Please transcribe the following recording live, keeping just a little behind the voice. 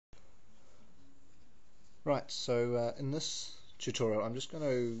Right, so in this tutorial I'm just going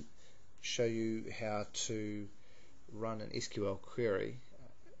to show you how to run an SQL query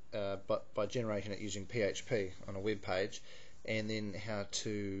but by generating it using PHP on a web page, and then how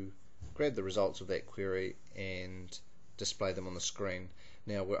to grab the results of that query and display them on the screen.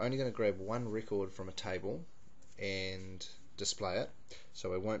 Now we're only going to grab one record from a table and display it,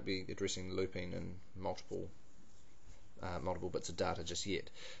 so we won't be addressing looping and multiple bits of data just yet.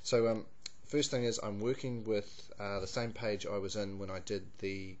 So first thing is I'm working with the same page I was in when I did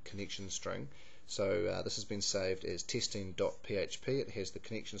the connection string. So this has been saved as testing.php. It has the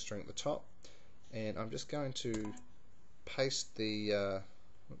connection string at the top, and I'm just going to paste the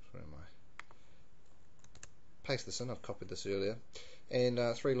oops, where am I? Paste this in. I've copied this earlier, and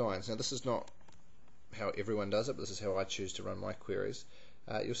 3 lines. Now this is not how everyone does it, but this is how I choose to run my queries.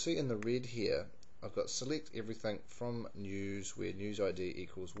 You'll see in the red here I've got select everything from news where news ID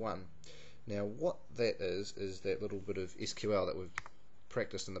equals 1. Now what that is that little bit of SQL that we've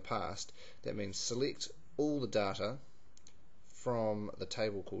practiced in the past. That means select all the data from the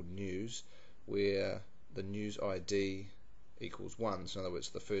table called news where the news ID equals 1. So in other words,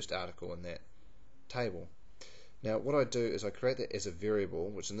 the first article in that table. Now what I do is I create that as a variable,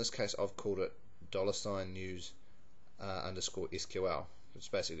 which in this case I've called it $news underscore SQL. It's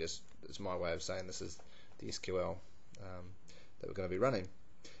basically just, it's my way of saying this is the SQL that we're going to be running.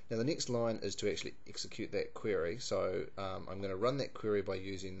 Now the next line is to actually execute that query, so I'm going to run that query by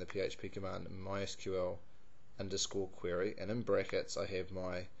using the PHP command mySQL underscore query, and in brackets I have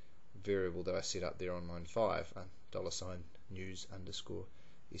my variable that I set up there on line 5, $news underscore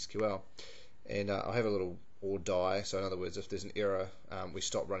SQL, and I'll have a little or die, so in other words if there's an error we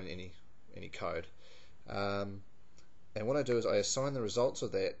stop running any code. And what I do is I assign the results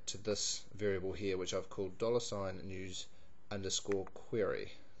of that to this variable here, which I've called $news underscore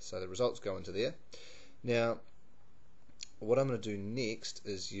query. So the results go into there. Now what I'm going to do next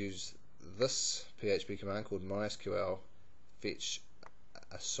is use this PHP command called mysql fetch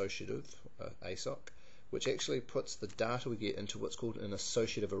associative, ASOC, which actually puts the data we get into what's called an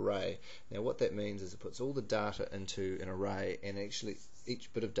associative array. Now what that means is it puts all the data into an array, and actually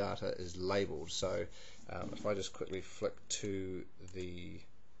each bit of data is labeled. So if I just quickly flick to the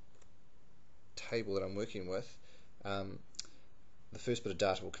table that I'm working with, the first bit of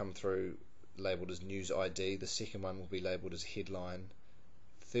data will come through labeled as news ID, the second one will be labeled as headline,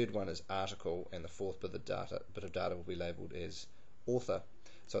 the third one is article, and the fourth bit of data will be labeled as author.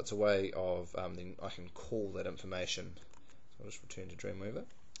 So it's a way of then I can call that information. So I'll just return to Dreamweaver.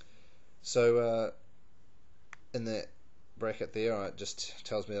 So in that bracket there, it just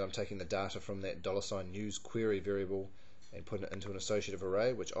tells me that I'm taking the data from that $news query variable and putting it into an associative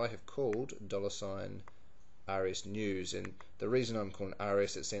array, which I have called $RS news. And the reason I'm calling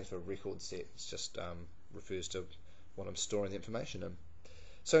RS, it stands for record set. It's just refers to what I'm storing the information in.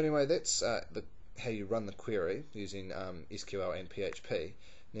 So anyway, that's how you run the query using SQL and PHP.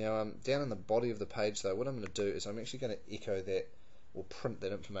 Now down in the body of the page though, what I'm going to do is I'm actually going to echo that or print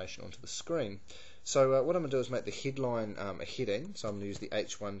that information onto the screen. So what I'm going to do is make the headline a heading, so I'm going to use the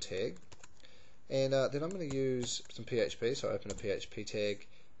h1 tag, and then I'm going to use some PHP, so I open a PHP tag,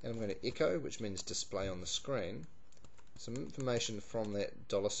 and I'm going to echo, which means display on the screen, some information from that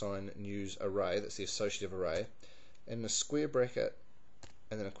 $news array, that's the associative array, and in a square bracket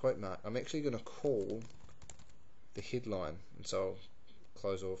and then a quote mark, I'm actually going to call the headline. And so I'll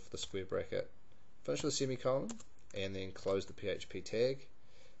close off the square bracket, finish with a semicolon, and then close the PHP tag,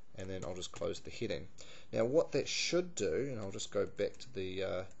 and then I'll just close the heading. Now what that should do, and I'll just go back to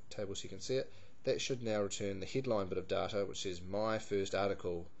the table so you can see it, that should now return the headline bit of data, which says my first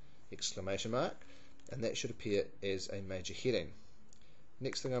article exclamation mark, and that should appear as a major heading.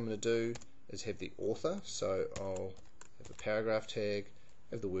 Next thing I'm going to do is have the author, so I'll have a paragraph tag,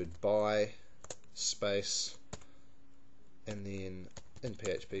 have the word by, space, and then in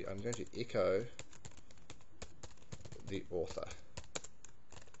PHP I'm going to echo the author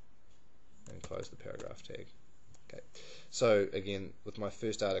and close the paragraph tag. Okay, so again with my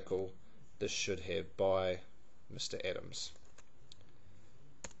first article, this should have by Mr. Adams.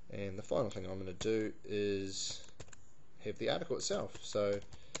 And the final thing I'm going to do is have the article itself. So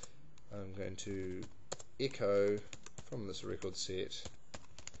I'm going to echo from this record set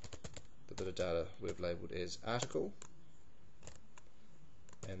the bit of data we've labelled as article,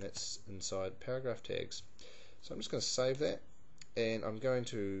 and that's inside paragraph tags. So I'm just going to save that, and I'm going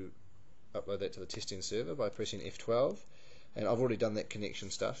to upload that to the testing server by pressing F12, and I've already done that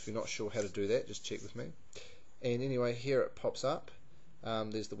connection stuff. If you're not sure how to do that, just check with me. And anyway, here it pops up.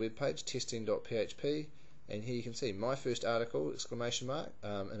 There's the web page, testing.php, and here you can see my first article exclamation mark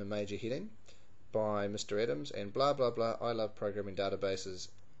in a major heading, by Mr. Adams, and blah blah blah. I love programming databases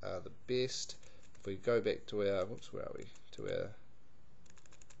are the best. If we go back to our, where are we? To our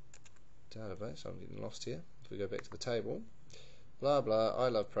database. I'm getting lost here. If we go back to the table, blah blah. I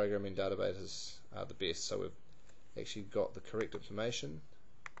love programming databases are the best. So we've actually got the correct information.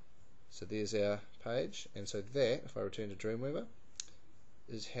 So there's our page, and so that, if I return to Dreamweaver,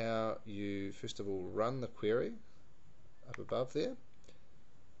 is how you first of all run the query up above there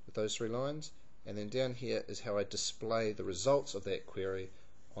with those 3 lines, and then down here is how I display the results of that query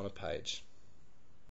on a page.